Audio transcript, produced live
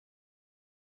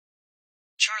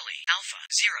Charlie, Alpha,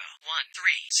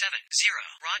 01370,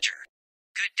 Roger.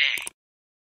 Good day.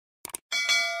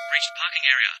 Reached parking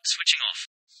area, switching off.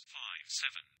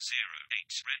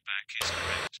 5708, Redback is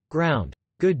correct. Ground.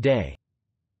 Good day.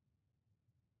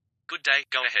 Good day,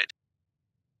 go ahead.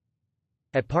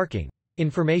 At parking.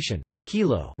 Information.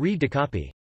 Kilo. Read to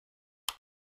copy.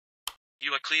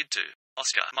 You are cleared to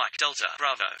Oscar, Mike, Delta,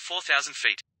 Bravo, 4,000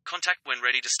 feet. Contact when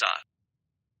ready to start.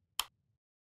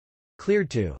 Cleared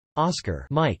to Oscar,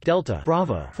 Mike, Delta,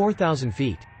 Bravo, 4,000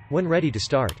 feet. When ready to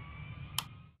start.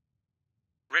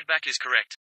 Redback is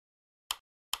correct.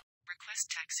 Request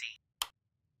taxi.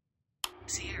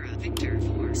 Sierra Victor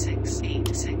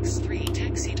 46863,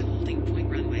 taxi to holding point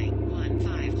runway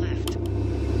 15 left.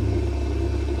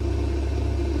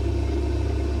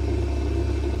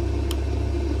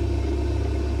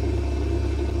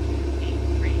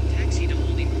 Taxi to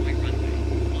holding point runway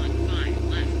 15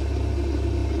 left.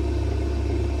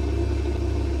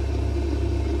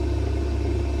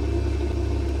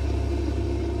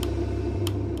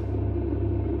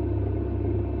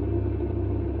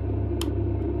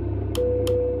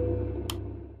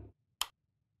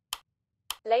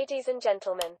 Ladies and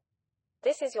gentlemen,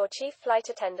 this is your chief flight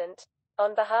attendant.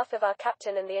 On behalf of our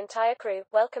captain and the entire crew,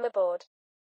 welcome aboard.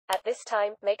 At this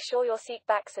time, make sure your seat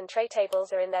backs and tray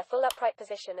tables are in their full upright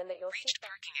position and that your Reached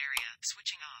parking area,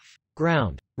 switching off.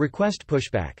 Ground. Request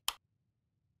pushback.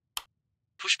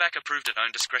 Pushback approved at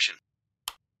own discretion.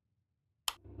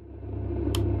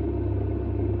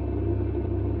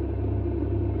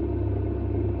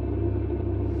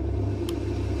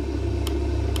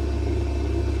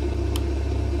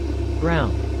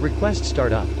 Ground. Request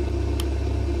startup.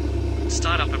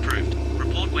 Startup approved.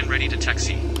 Report when ready to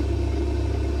taxi.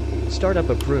 Startup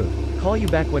approved. Call you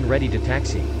back when ready to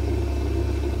taxi.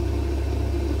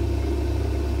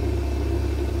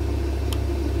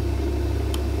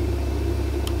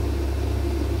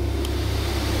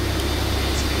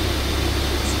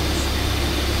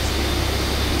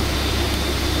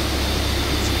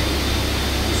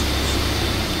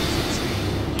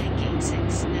 Yankee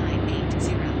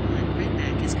 69801,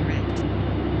 Redback is correct.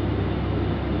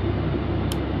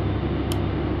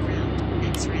 Ground,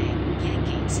 X-ray,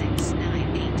 Yankee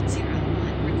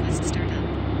 69801, request startup.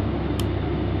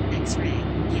 X-ray,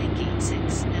 Yankee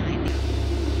 698.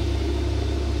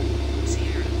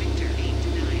 Sierra Victor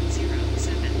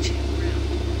 89072, ground,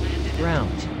 landed.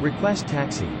 Ground. Request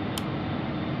taxi.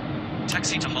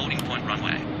 Taxi to holding point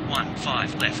runway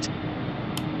 15 left.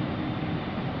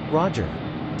 Roger.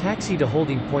 Taxi to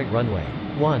holding point runway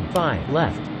 15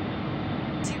 left.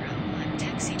 01,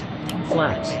 taxi to holding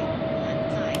Flaps. runway 15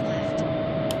 left.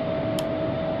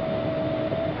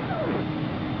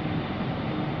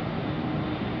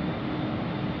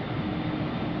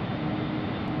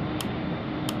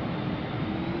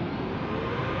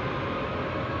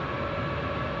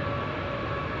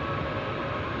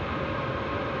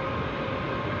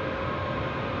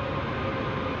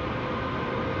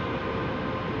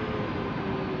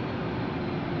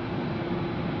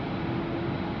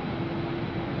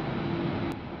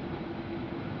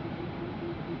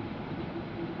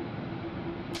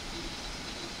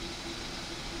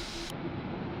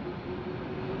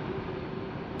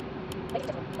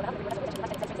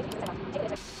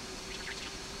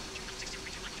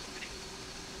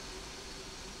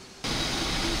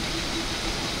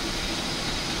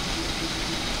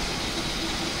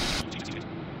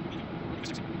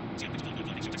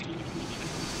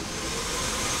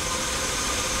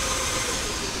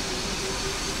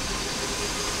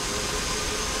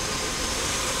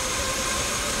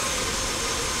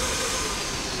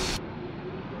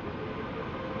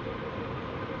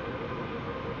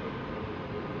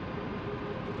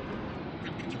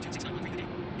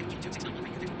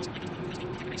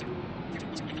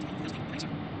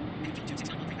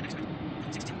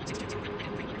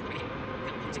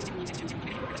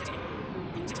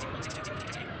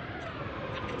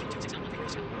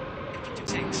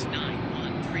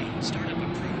 Startup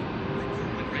approved.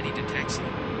 Report when ready to taxi.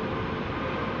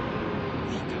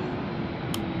 Will go.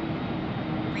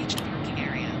 Reached parking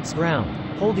area. Ground.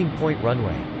 Holding point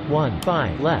runway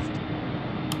 15 left.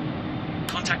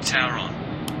 Contact tower on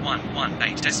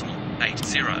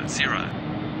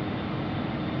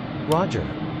 118.800. Roger.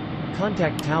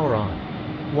 Contact tower on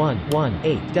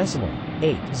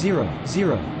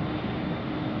 118.800.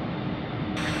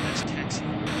 Request taxi.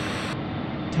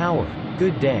 Tower.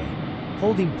 Good day.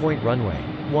 Holding point runway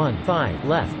 15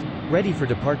 left. Ready for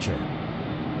departure.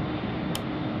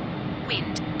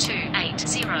 Wind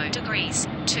 280 degrees,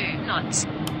 2 knots.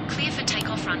 Clear for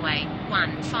takeoff runway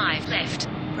 15 left.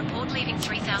 Report leaving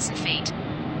 3,000 feet.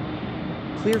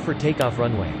 Clear for takeoff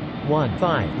runway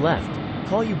 15 left.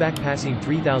 Call you back passing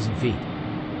 3,000 feet.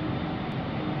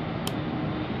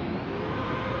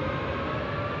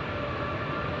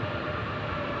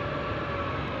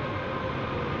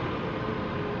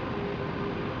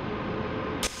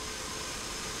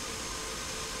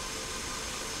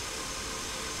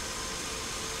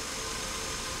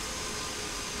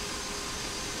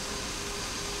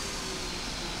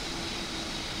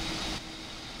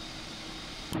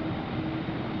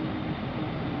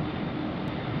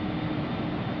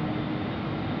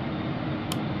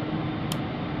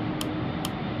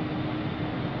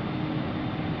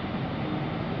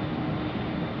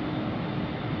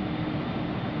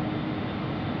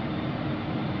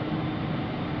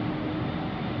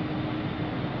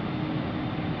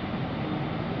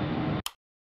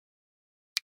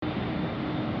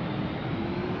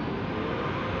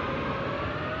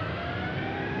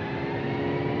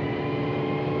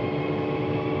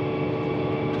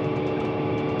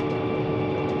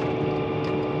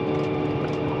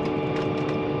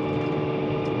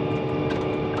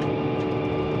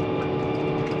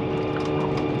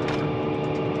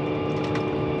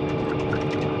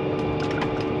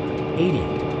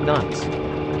 Knots.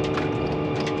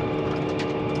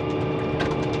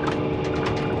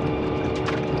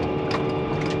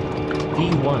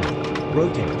 D1.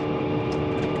 Rotate.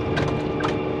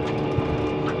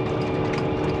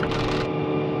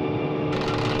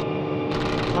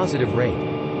 Positive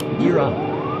rate. Gear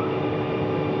up.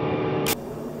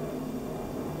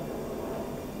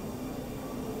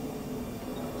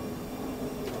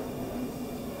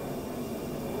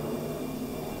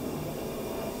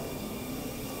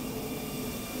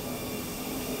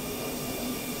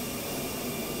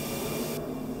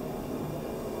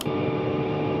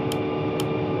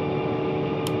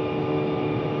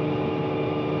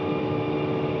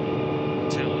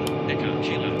 Echo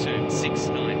Kilo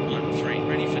 26913,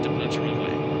 ready for departure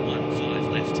runway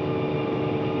 15 left.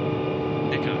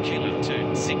 Echo Kilo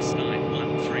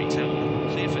 26913,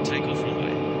 tower, clear for takeoff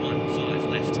runway 15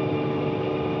 left.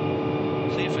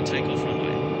 Clear for takeoff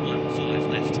runway 15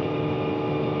 left.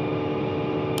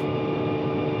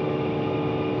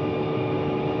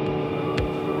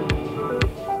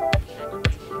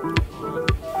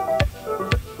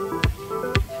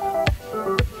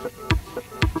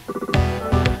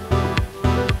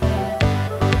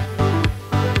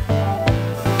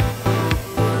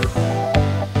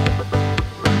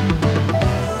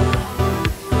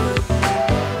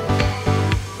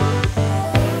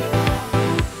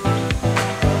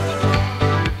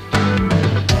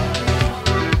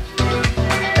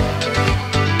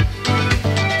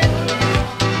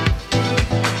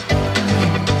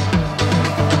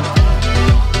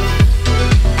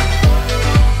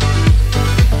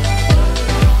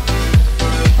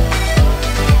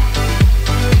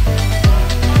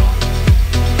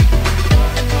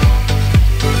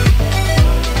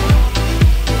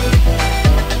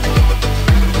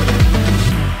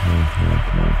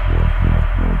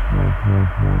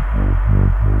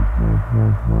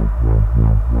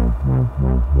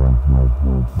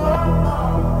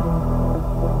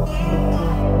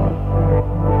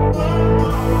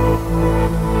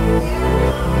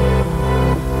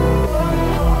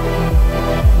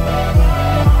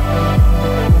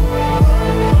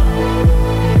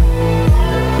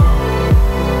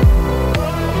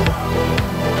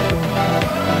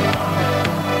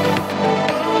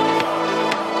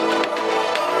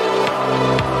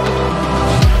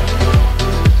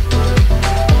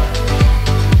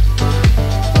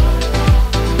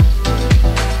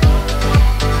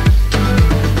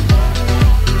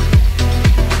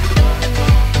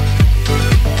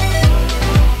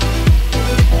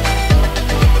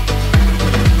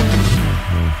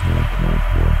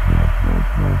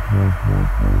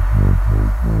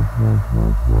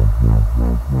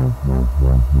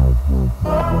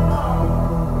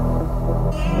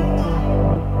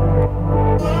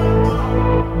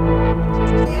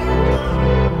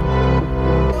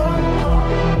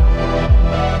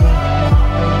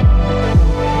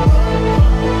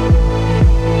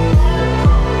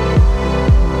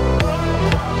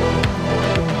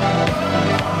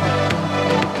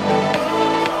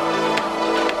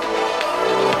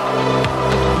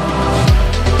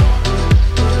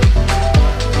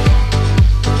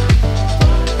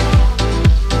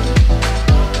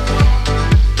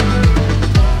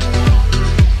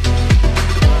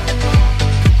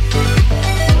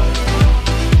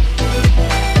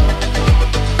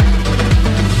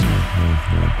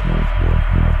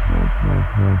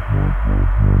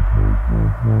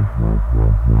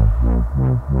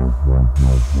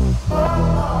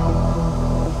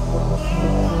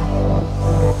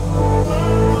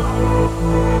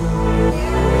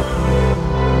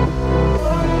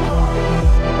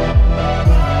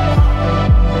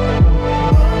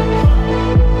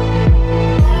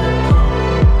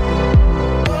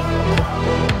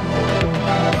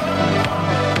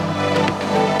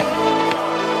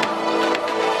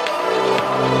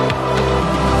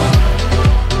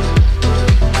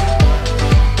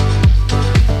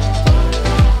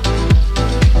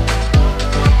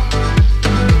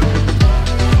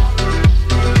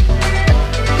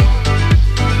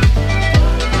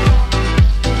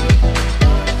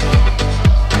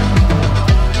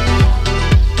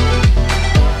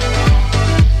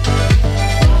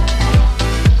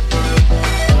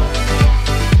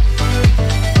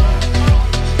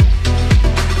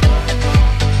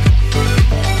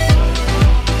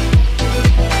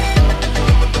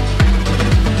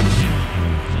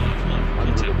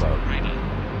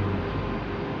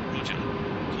 Roger.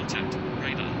 Contact.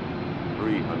 Radar.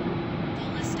 300.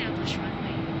 Full establish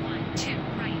runway 12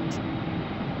 right.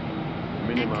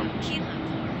 Minimum Echo Kilo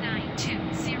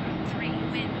 9203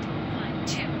 wind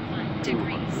 121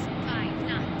 degrees 5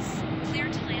 knots. Clear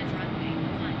to land runway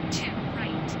 12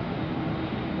 right.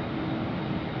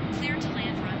 Clear to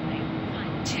land runway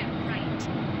 12 right.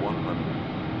 100.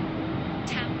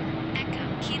 Tower Echo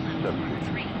Kilo 70,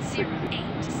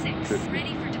 3086 50,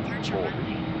 ready for departure 40,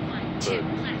 runway 12 30,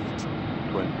 left.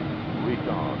 20.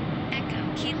 Retard. Echo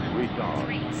Kilo Retard.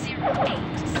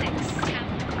 3086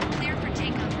 tower. Clear for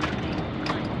takeoff runway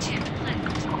 12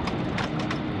 left.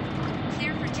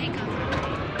 Clear for takeoff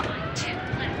runway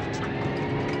 12 left.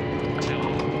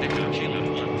 Tower. Echo Kilo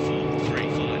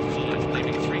 14355.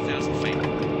 Leaving 3,000 feet.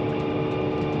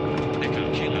 Echo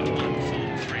Kilo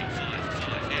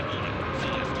 14355. Airborne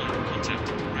 51. Contact.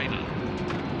 Radar.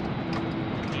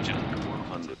 Roger.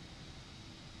 100.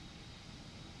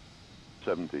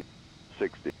 70.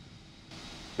 60.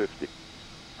 50.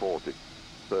 40.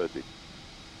 30.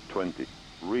 20.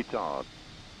 Retard.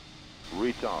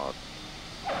 Retard.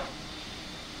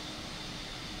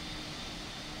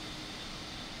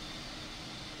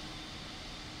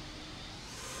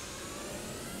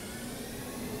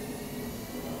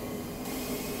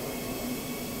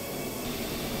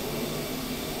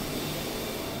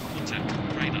 Contact.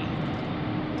 Radar.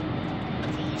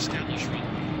 Full establish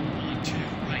runway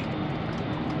 12 right.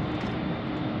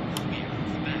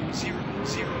 OERK back 009.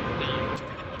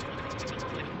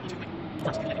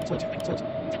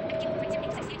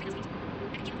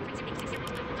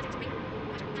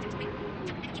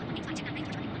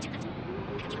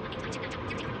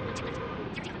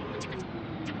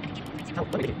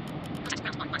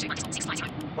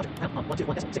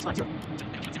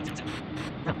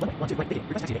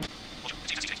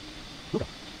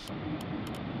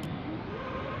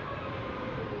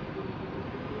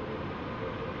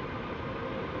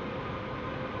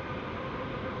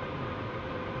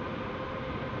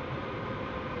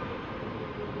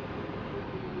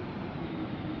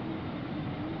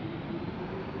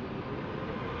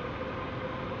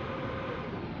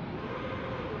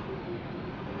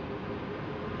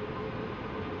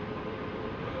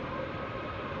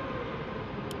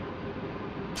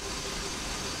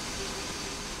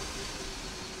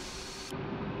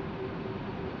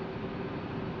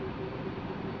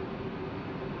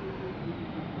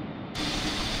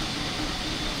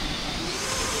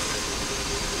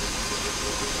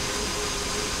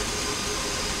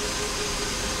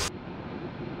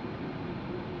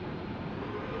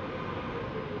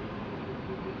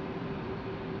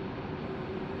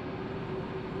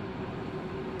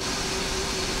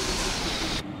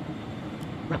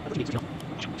 Ground,